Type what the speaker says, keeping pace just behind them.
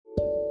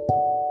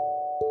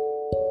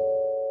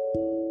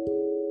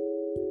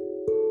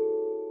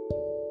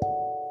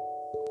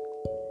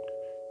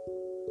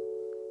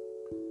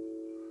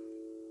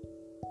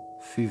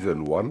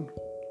Season 1,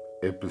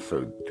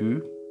 Episode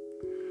 2,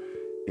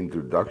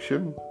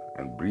 Introduction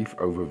and Brief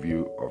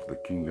Overview of the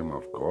Kingdom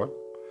of God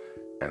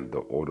and the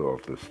Order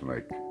of the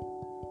Snake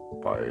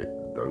by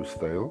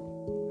Dosedale.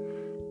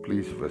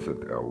 Please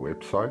visit our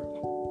website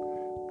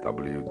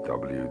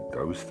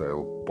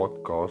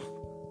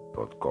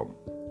www.dosedalepodcast.com.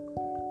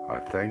 I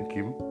thank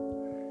Him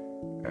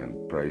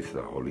and praise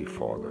the Holy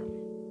Father.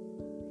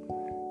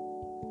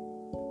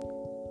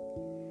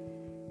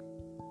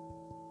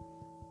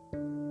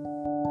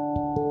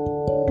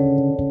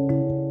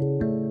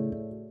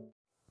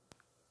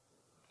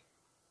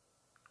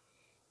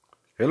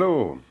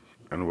 Hello,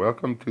 and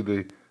welcome to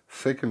the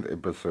second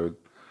episode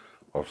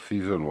of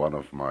Season 1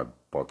 of my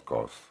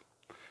podcast.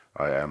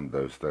 I am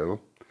Dosedale,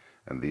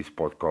 and this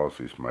podcast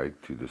is made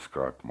to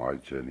describe my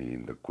journey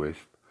in the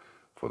quest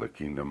for the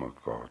Kingdom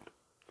of God.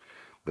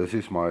 This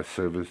is my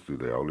service to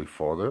the Holy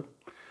Father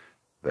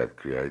that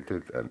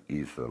created and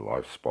is the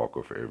life spark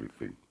of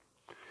everything.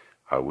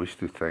 I wish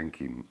to thank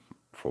Him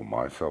for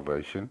my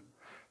salvation,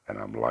 and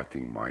I'm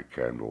lighting my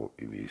candle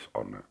in His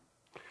honor.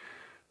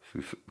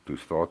 To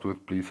start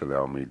with, please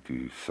allow me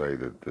to say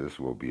that this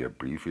will be a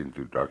brief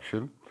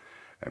introduction,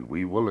 and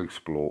we will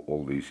explore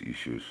all these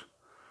issues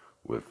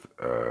with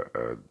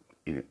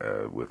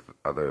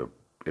other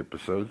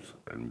episodes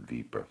and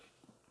deeper.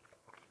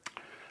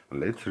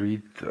 Let's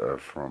read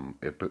from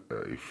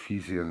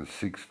Ephesians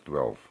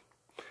 6:12.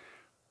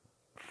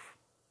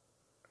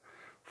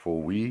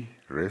 For we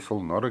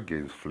wrestle not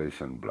against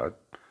flesh and blood,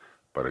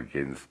 but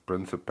against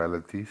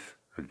principalities,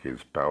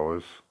 against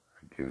powers,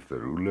 against the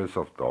rulers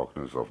of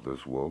darkness of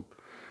this world,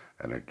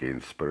 and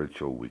against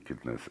spiritual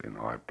wickedness in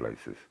high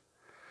places.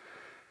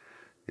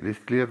 It is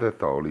clear that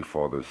the Holy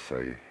Fathers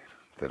say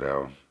that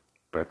our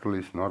battle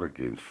is not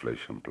against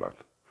flesh and blood.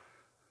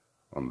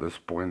 On this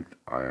point,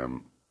 I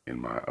am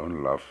in my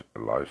own life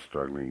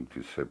struggling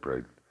to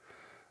separate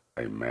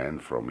a man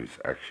from his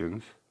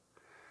actions,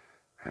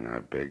 and I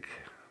beg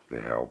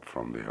the help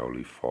from the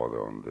Holy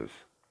Father on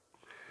this.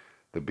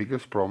 The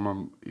biggest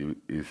problem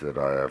is that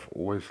I have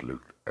always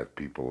looked at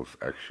people's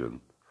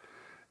action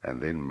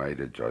and then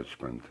made a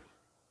judgment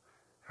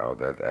how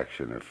that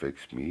action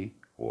affects me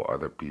or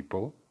other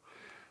people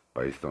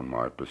based on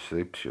my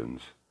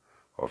perceptions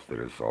of the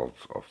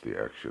results of the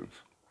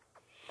actions.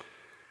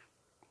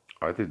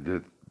 I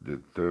did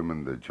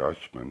determine the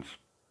judgments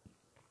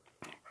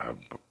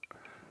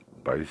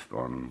based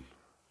on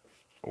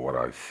what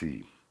I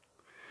see.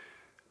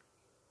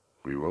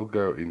 We will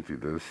go into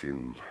this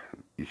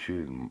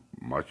issue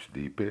much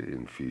deeper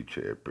in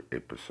future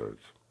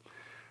episodes.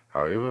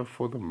 However,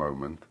 for the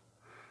moment,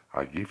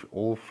 I give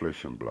all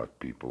flesh and blood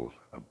people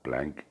a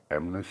blank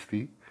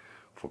amnesty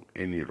for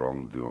any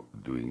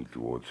wrongdoing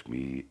towards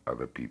me,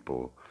 other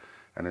people,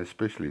 and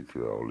especially to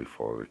the Holy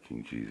Father,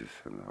 King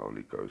Jesus, and the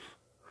Holy Ghost.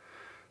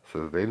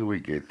 So then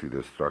we get to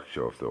the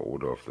structure of the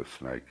Order of the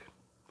Snake.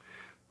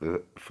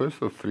 The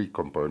first of three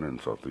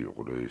components of the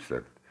order is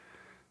that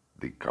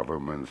the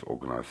governments,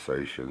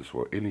 organizations,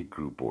 or any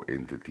group or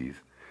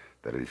entities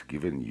that is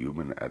given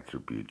human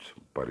attributes,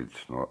 but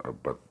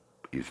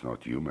is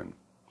not human.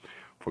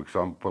 For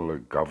example, a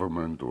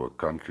government or a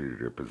country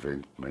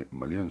represents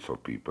millions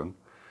of people.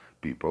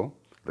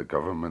 The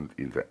government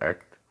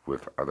interact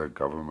with other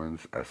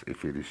governments as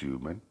if it is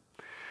human.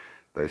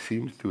 They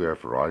seem to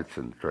have rights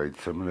and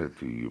traits similar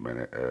to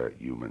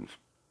humans.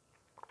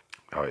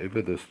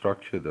 However, the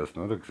structure does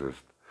not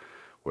exist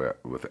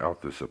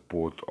without the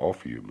support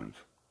of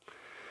humans.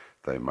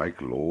 They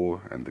make law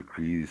and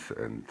decrees,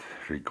 and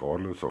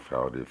regardless of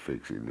how it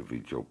affects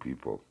individual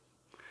people.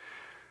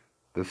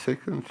 The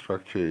second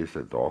structure is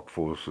the dark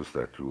forces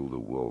that rule the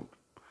world.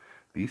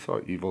 These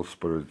are evil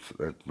spirits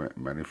that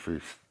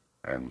manifest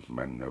and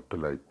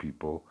manipulate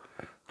people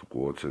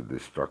towards a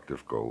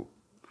destructive goal.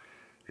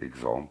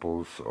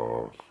 Examples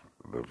are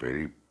the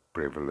very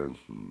prevalent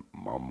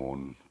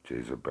Mammon,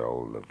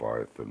 Jezebel,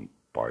 Leviathan,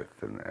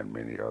 Python, and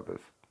many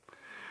others.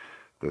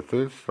 The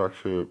third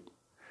structure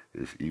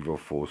is evil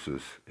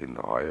forces in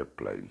the higher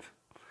planes.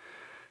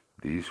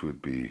 These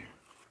would be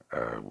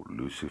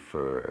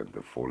Lucifer and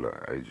the fallen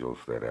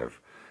angels that have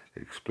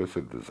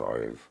explicit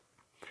desires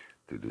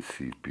to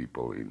deceive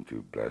people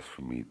into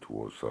blasphemy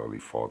towards the Holy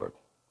Father.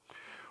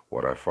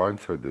 What I find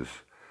so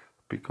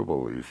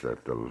despicable is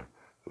that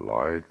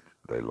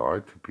they lie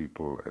to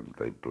people and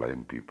they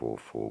blame people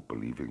for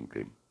believing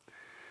them.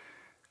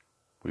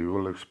 We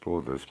will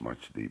explore this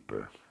much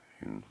deeper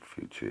in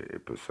future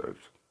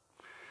episodes.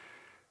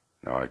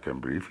 Now I can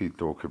briefly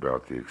talk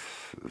about the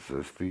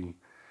existing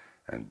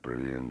and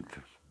brilliant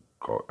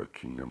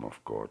Kingdom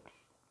of God.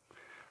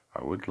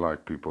 I would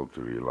like people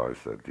to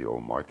realize that the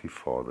Almighty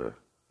Father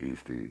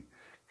is the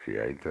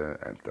creator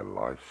and the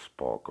life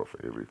spark of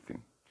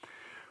everything.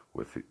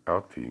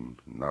 Without Him,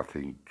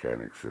 nothing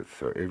can exist,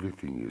 so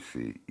everything you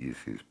see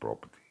is His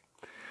property.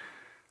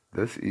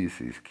 This is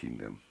His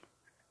kingdom,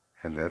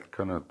 and that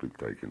cannot be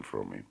taken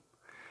from Him.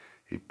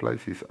 He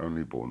placed His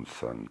only born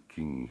Son,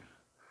 King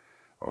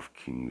of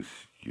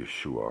Kings,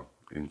 Yeshua,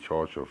 in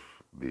charge of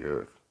the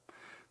earth.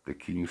 The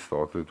King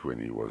started when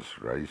He was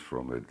raised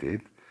from the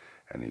dead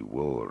and he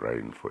will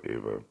reign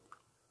forever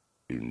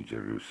in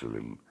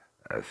Jerusalem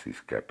as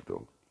his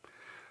capital.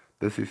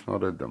 This is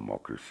not a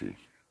democracy,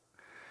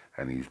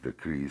 and his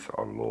decrees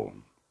are law.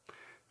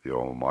 The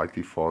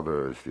Almighty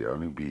Father is the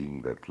only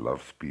being that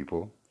loves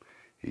people.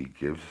 He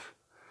gives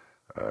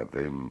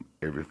them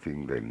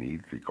everything they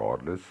need,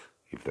 regardless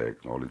if they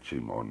acknowledge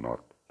him or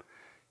not.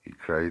 He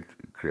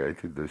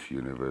created this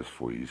universe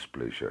for his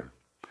pleasure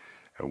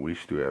and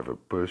wished to have a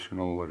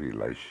personal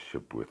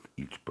relationship with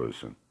each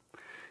person.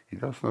 He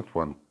does not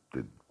want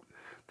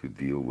to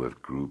deal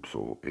with groups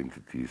or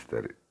entities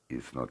that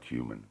is not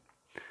human.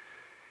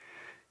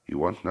 He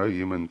wants no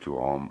human to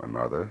harm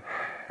another,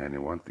 and he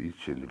wants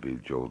each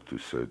individual to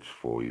search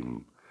for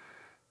him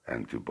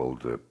and to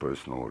build a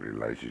personal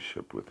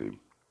relationship with him.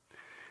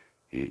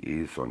 He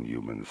is on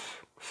humans'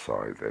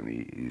 side, and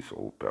he is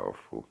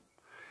all-powerful.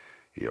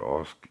 He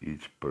asks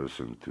each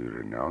person to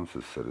renounce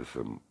the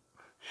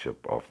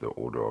citizenship of the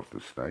Order of the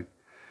Snake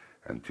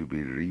and to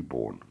be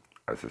reborn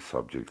as a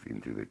subject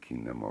into the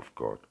kingdom of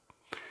God.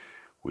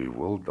 We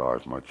will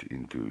dive much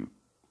into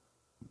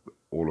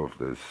all of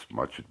this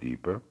much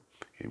deeper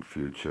in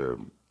future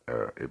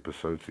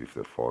episodes if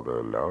the Father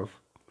allows.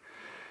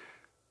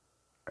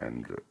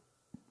 And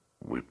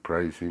we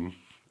praise him,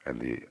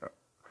 and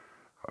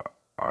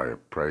I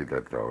pray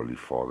that the Holy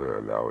Father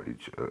allow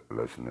each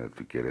listener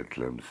to get a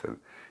glimpse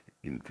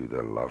into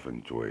the love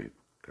and joy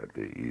that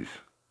there is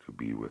to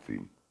be with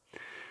him.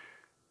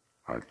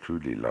 I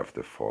truly love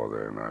the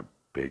Father, and I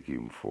beg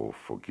him for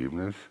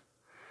forgiveness.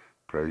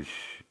 Praise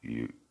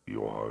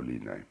your holy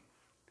name.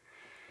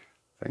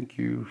 Thank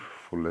you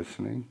for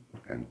listening,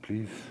 and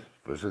please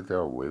visit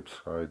our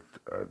website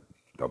at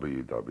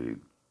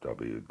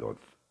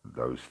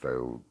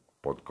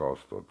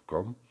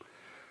www.thosetalepodcast.com.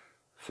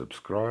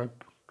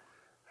 Subscribe,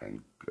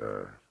 and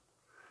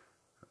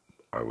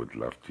I would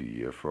love to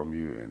hear from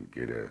you and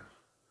get a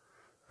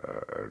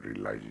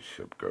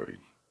relationship going.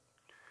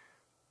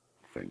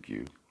 Thank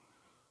you.